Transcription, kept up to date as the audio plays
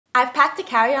I've packed a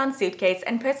carry-on suitcase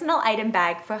and personal item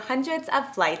bag for hundreds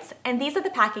of flights, and these are the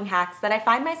packing hacks that I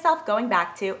find myself going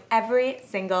back to every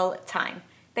single time.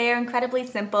 They are incredibly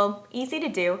simple, easy to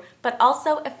do, but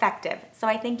also effective, so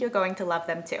I think you're going to love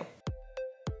them too.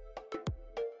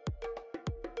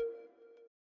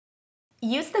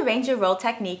 Use the Ranger roll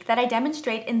technique that I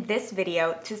demonstrate in this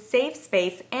video to save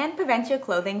space and prevent your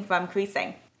clothing from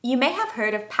creasing. You may have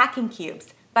heard of packing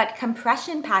cubes, but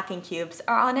compression packing cubes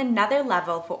are on another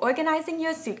level for organizing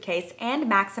your suitcase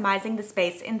and maximizing the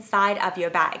space inside of your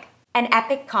bag. An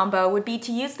epic combo would be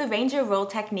to use the Ranger roll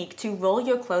technique to roll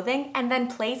your clothing and then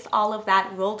place all of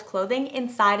that rolled clothing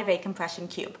inside of a compression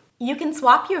cube. You can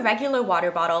swap your regular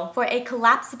water bottle for a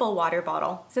collapsible water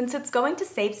bottle, since it's going to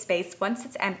save space once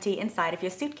it's empty inside of your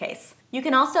suitcase. You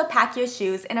can also pack your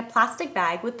shoes in a plastic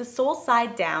bag with the sole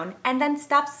side down and then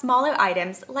stuff smaller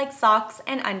items like socks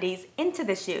and undies into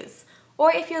the shoes.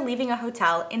 Or if you're leaving a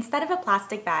hotel, instead of a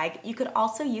plastic bag, you could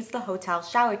also use the hotel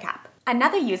shower cap.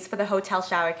 Another use for the hotel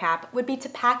shower cap would be to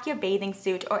pack your bathing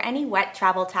suit or any wet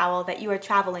travel towel that you are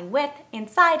traveling with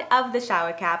inside of the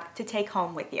shower cap to take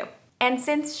home with you. And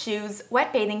since shoes,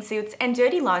 wet bathing suits, and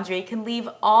dirty laundry can leave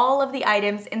all of the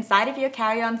items inside of your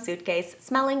carry-on suitcase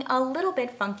smelling a little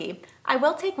bit funky, I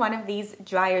will take one of these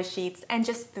dryer sheets and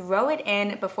just throw it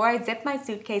in before I zip my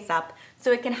suitcase up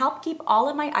so it can help keep all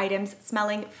of my items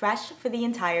smelling fresh for the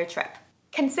entire trip.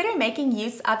 Consider making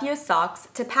use of your socks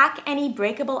to pack any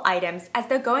breakable items, as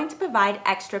they're going to provide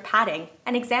extra padding.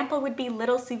 An example would be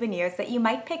little souvenirs that you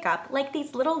might pick up, like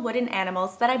these little wooden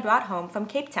animals that I brought home from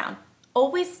Cape Town.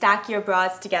 Always stack your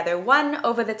bras together, one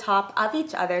over the top of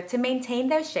each other to maintain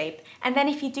their shape, and then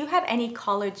if you do have any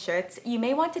collared shirts, you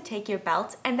may want to take your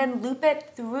belt and then loop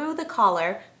it through the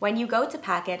collar when you go to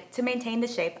pack it to maintain the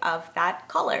shape of that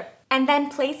collar. And then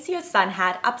place your sun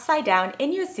hat upside down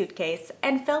in your suitcase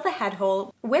and fill the head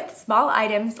hole with small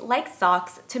items like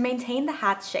socks to maintain the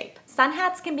hat's shape. Sun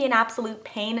hats can be an absolute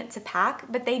pain to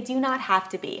pack, but they do not have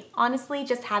to be. Honestly,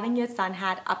 just having your sun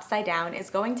hat upside down is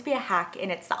going to be a hack in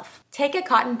itself. Take a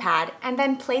cotton pad and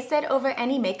then place it over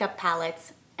any makeup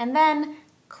palettes, and then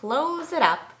close it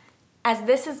up, as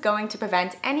this is going to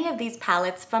prevent any of these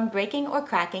palettes from breaking or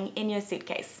cracking in your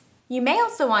suitcase. You may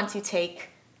also want to take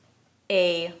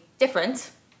a different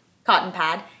cotton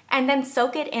pad and then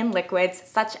soak it in liquids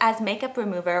such as makeup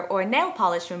remover or nail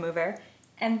polish remover,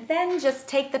 and then just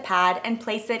take the pad and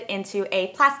place it into a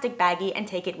plastic baggie and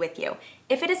take it with you.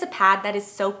 If it is a pad that is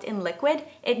soaked in liquid,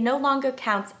 it no longer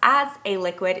counts as a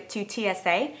liquid to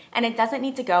TSA, and it doesn't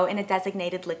need to go in a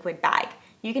designated liquid bag.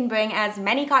 You can bring as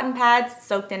many cotton pads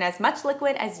soaked in as much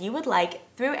liquid as you would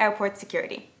like through airport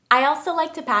security. I also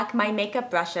like to pack my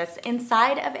makeup brushes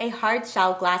inside of a hard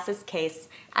shell glasses case,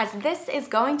 as this is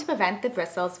going to prevent the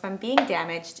bristles from being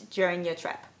damaged during your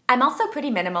trip. I'm also pretty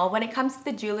minimal when it comes to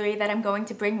the jewelry that I'm going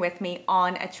to bring with me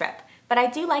on a trip, but I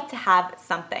do like to have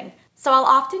something. So I'll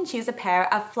often choose a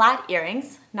pair of flat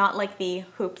earrings, not like the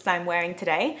hoops I'm wearing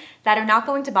today, that are not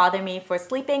going to bother me for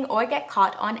sleeping or get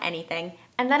caught on anything.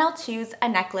 And then I'll choose a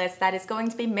necklace that is going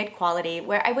to be mid-quality,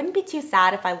 where I wouldn't be too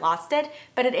sad if I lost it,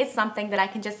 but it is something that I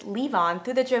can just leave on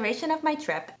through the duration of my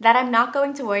trip that I'm not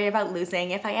going to worry about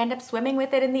losing if I end up swimming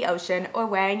with it in the ocean or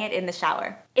wearing it in the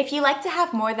shower. If you like to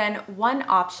have more than one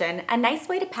option, a nice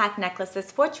way to pack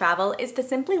necklaces for travel is to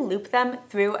simply loop them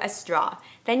through a straw.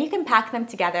 Then you can pack them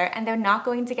together and they're not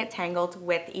going to get tangled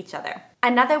with each other.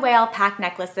 Another way I'll pack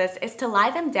necklaces is to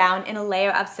lie them down in a layer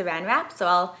of saran wrap. So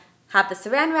I'll have the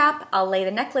saran wrap, I'll lay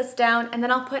the necklace down, and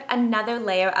then I'll put another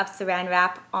layer of saran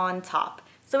wrap on top.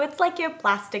 So it's like you're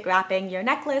plastic wrapping your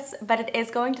necklace, but it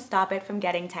is going to stop it from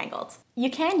getting tangled.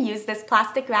 You can use this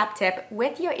plastic wrap tip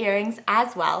with your earrings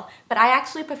as well, but I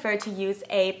actually prefer to use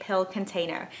a pill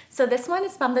container. So this one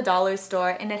is from the dollar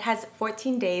store and it has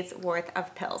 14 days worth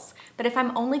of pills. But if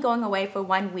I'm only going away for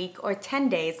 1 week or 10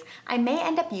 days, I may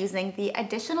end up using the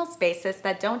additional spaces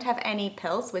that don't have any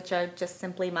pills, which are just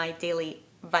simply my daily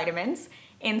vitamins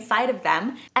inside of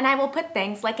them, and I will put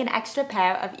things like an extra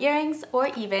pair of earrings or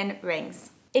even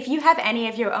rings. If you have any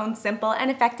of your own simple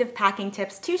and effective packing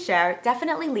tips to share,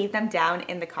 definitely leave them down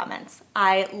in the comments.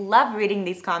 I love reading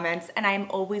these comments and I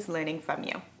am always learning from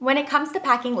you. When it comes to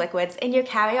packing liquids in your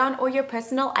carry-on or your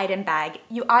personal item bag,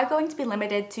 you are going to be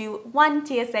limited to one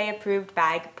TSA approved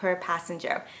bag per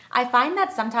passenger. I find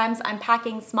that sometimes I'm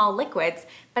packing small liquids,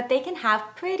 but they can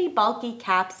have pretty bulky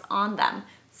caps on them.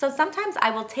 So sometimes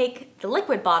I will take the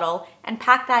liquid bottle and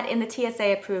pack that in the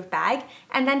TSA approved bag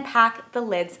and then pack the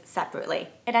lids separately.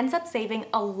 It ends up saving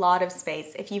a lot of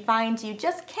space if you find you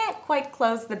just can't quite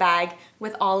close the bag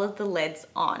with all of the lids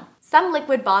on. Some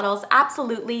liquid bottles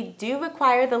absolutely do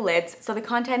require the lids so the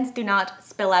contents do not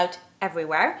spill out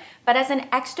everywhere, but as an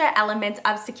extra element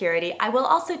of security, I will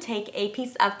also take a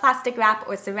piece of plastic wrap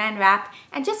or saran wrap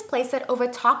and just place it over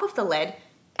top of the lid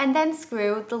and then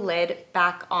screw the lid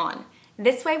back on.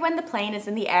 This way, when the plane is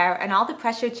in the air and all the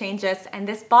pressure changes and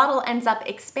this bottle ends up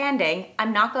expanding,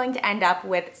 I'm not going to end up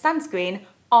with sunscreen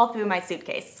all through my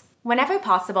suitcase. Whenever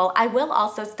possible, I will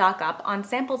also stock up on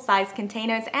sample size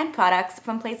containers and products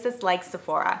from places like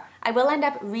Sephora. I will end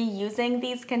up reusing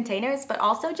these containers, but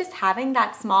also just having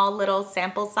that small little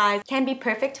sample size can be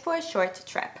perfect for a short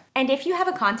trip. And if you have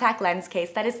a contact lens case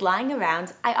that is lying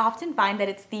around, I often find that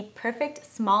it's the perfect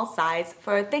small size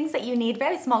for things that you need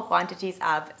very small quantities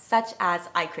of, such as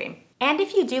eye cream. And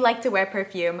if you do like to wear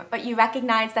perfume, but you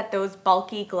recognize that those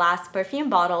bulky glass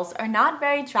perfume bottles are not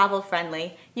very travel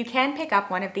friendly, you can pick up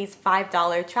one of these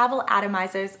 $5 travel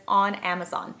atomizers on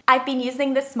Amazon. I've been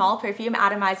using this small perfume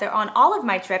atomizer on all of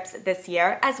my trips this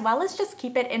year, as well as just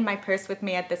keep it in my purse with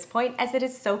me at this point, as it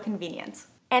is so convenient.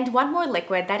 And one more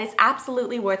liquid that is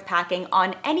absolutely worth packing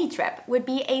on any trip would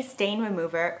be a stain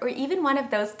remover, or even one of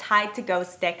those Tide-to-Go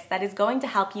sticks that is going to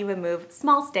help you remove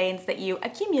small stains that you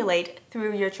accumulate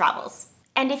through your travels.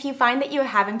 And if you find that you're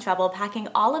having trouble packing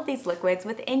all of these liquids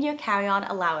within your carry-on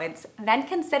allowance, then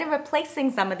consider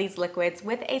replacing some of these liquids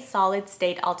with a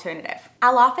solid-state alternative.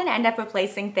 I'll often end up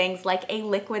replacing things like a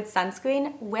liquid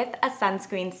sunscreen with a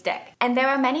sunscreen stick. And there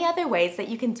are many other ways that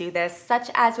you can do this,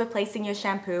 such as replacing your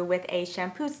shampoo with a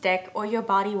shampoo stick or your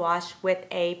body wash with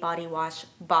a body wash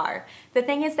bar. The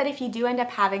thing is that if you do end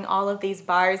up having all of these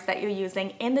bars that you're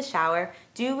using in the shower,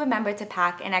 do remember to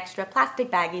pack an extra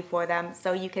plastic baggie for them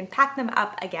so you can pack them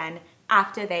up again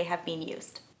after they have been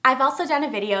used. I've also done a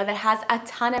video that has a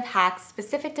ton of hacks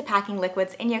specific to packing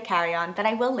liquids in your carry-on that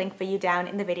I will link for you down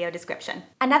in the video description.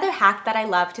 Another hack that I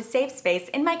love to save space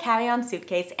in my carry-on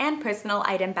suitcase and personal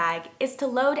item bag is to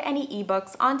load any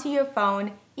ebooks onto your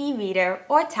phone, e-reader,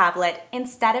 or tablet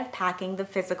instead of packing the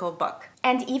physical book.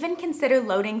 And even consider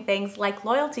loading things like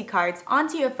loyalty cards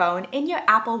onto your phone in your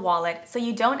Apple Wallet so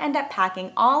you don't end up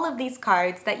packing all of these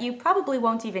cards that you probably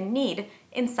won't even need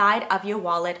inside of your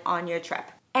wallet on your trip.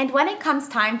 And when it comes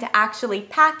time to actually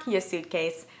pack your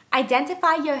suitcase,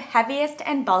 identify your heaviest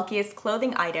and bulkiest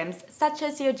clothing items, such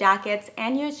as your jackets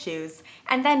and your shoes,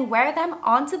 and then wear them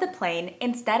onto the plane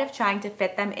instead of trying to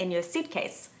fit them in your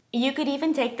suitcase. You could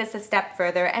even take this a step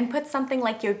further and put something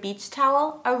like your beach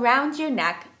towel around your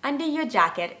neck under your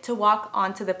jacket to walk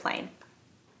onto the plane.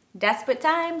 Desperate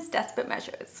times, desperate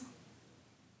measures.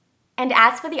 And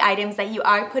as for the items that you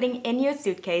are putting in your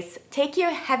suitcase, take your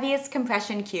heaviest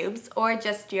compression cubes, or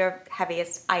just your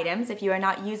heaviest items if you are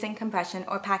not using compression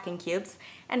or packing cubes,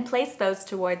 and place those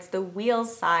towards the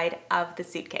wheels side of the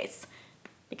suitcase.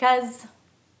 Because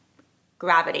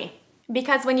gravity.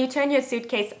 Because when you turn your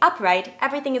suitcase upright,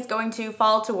 everything is going to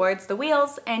fall towards the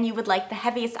wheels, and you would like the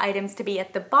heaviest items to be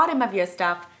at the bottom of your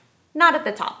stuff, not at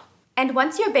the top. And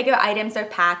once your bigger items are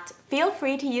packed, feel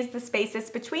free to use the spaces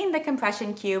between the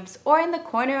compression cubes or in the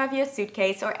corner of your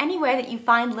suitcase or anywhere that you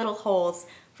find little holes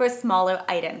for smaller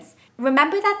items.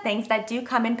 Remember that things that do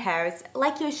come in pairs,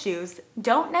 like your shoes,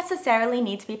 don't necessarily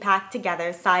need to be packed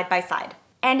together side by side.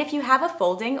 And if you have a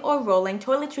folding or rolling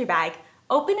toiletry bag,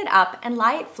 open it up and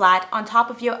lie it flat on top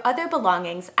of your other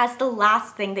belongings as the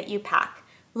last thing that you pack.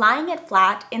 Lying it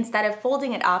flat instead of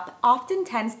folding it up often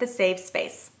tends to save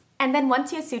space. And then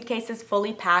once your suitcase is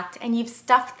fully packed and you've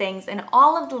stuffed things in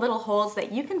all of the little holes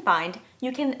that you can find,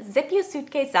 you can zip your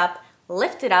suitcase up,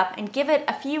 lift it up, and give it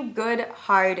a few good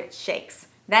hard shakes.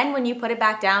 Then when you put it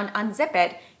back down, unzip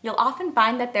it, you'll often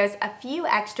find that there's a few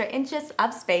extra inches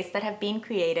of space that have been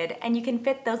created and you can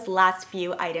fit those last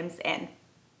few items in.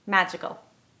 Magical.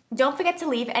 Don't forget to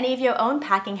leave any of your own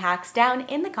packing hacks down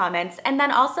in the comments, and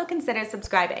then also consider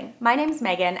subscribing. My name's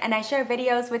Megan, and I share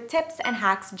videos with tips and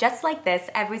hacks just like this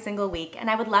every single week, and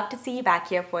I would love to see you back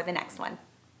here for the next one.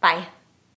 Bye.